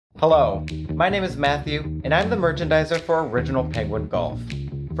Hello, my name is Matthew, and I'm the merchandiser for Original Penguin Golf.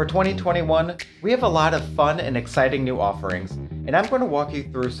 For 2021, we have a lot of fun and exciting new offerings, and I'm going to walk you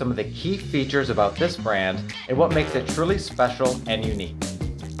through some of the key features about this brand and what makes it truly special and unique.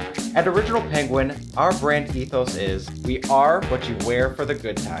 At Original Penguin, our brand ethos is, we are what you wear for the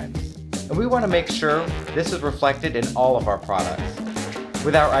good times. And we want to make sure this is reflected in all of our products.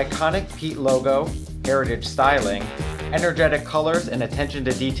 With our iconic Pete logo, heritage styling, energetic colors, and attention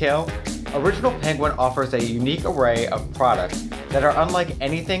to detail, Original Penguin offers a unique array of products that are unlike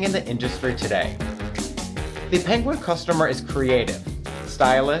anything in the industry today. The Penguin customer is creative,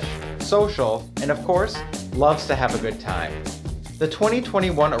 stylish, social, and of course, loves to have a good time. The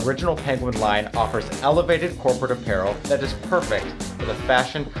 2021 Original Penguin line offers elevated corporate apparel that is perfect for the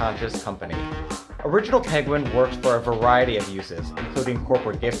fashion-conscious company. Original Penguin works for a variety of uses, including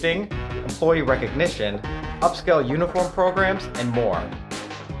corporate gifting, employee recognition, upscale uniform programs, and more.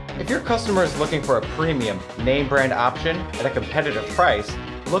 If your customer is looking for a premium, name brand option at a competitive price,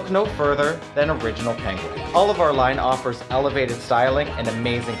 look no further than Original Penguin. All of our line offers elevated styling and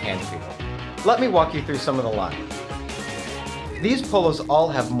amazing hand feel. Let me walk you through some of the line. These polos all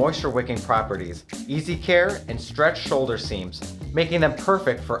have moisture-wicking properties, easy care, and stretched shoulder seams, making them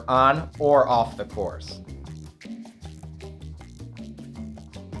perfect for on or off the course.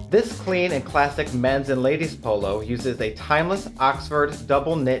 This clean and classic men's and ladies polo uses a timeless Oxford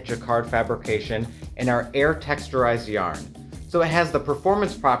double knit jacquard fabrication in our air texturized yarn, so it has the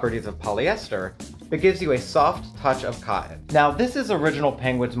performance properties of polyester, but gives you a soft touch of cotton. Now, this is Original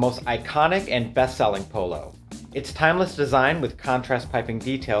Penguin's most iconic and best-selling polo. Its timeless design with contrast piping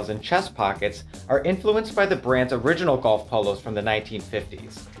details and chest pockets are influenced by the brand's original golf polos from the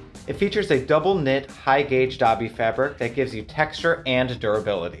 1950s. It features a double knit, high gauge Dobby fabric that gives you texture and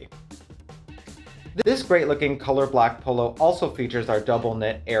durability. This great looking color block polo also features our double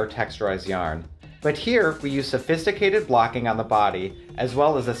knit air texturized yarn, but here we use sophisticated blocking on the body as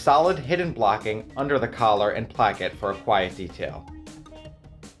well as a solid hidden blocking under the collar and placket for a quiet detail.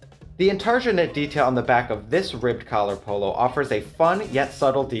 The intarsia knit detail on the back of this ribbed collar polo offers a fun yet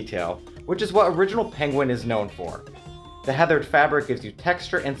subtle detail, which is what Original Penguin is known for. The heathered fabric gives you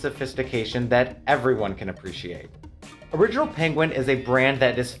texture and sophistication that everyone can appreciate. Original Penguin is a brand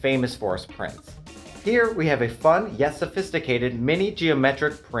that is famous for its prints. Here we have a fun yet sophisticated mini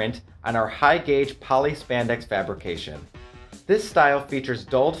geometric print on our high gauge poly spandex fabrication. This style features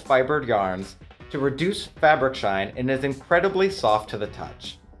dulled fibered yarns to reduce fabric shine and is incredibly soft to the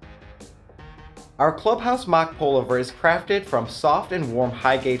touch. Our Clubhouse mock pullover is crafted from soft and warm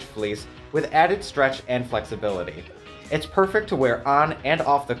high gauge fleece with added stretch and flexibility. It's perfect to wear on and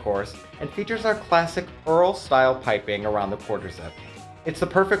off the course and features our classic Earl style piping around the quarter zip. It's the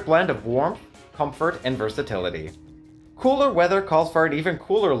perfect blend of warmth, comfort, and versatility. Cooler weather calls for an even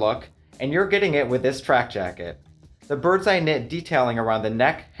cooler look, and you're getting it with this track jacket. The bird's eye knit detailing around the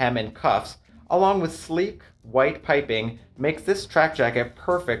neck, hem, and cuffs, along with sleek, white piping, makes this track jacket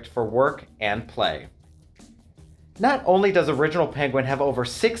perfect for work and play. Not only does Original Penguin have over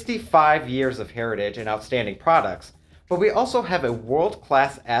 65 years of heritage and outstanding products, but we also have a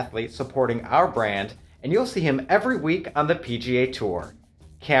world-class athlete supporting our brand, and you'll see him every week on the PGA Tour,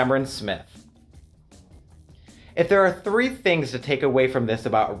 Cameron Smith. If there are three things to take away from this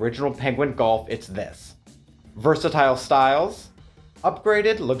about Original Penguin Golf, it's this: versatile styles,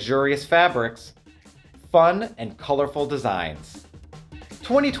 upgraded luxurious fabrics, fun and colorful designs.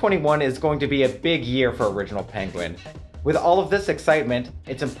 2021 is going to be a big year for Original Penguin. With all of this excitement,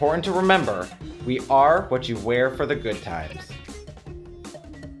 it's important to remember, we are what you wear for the good times.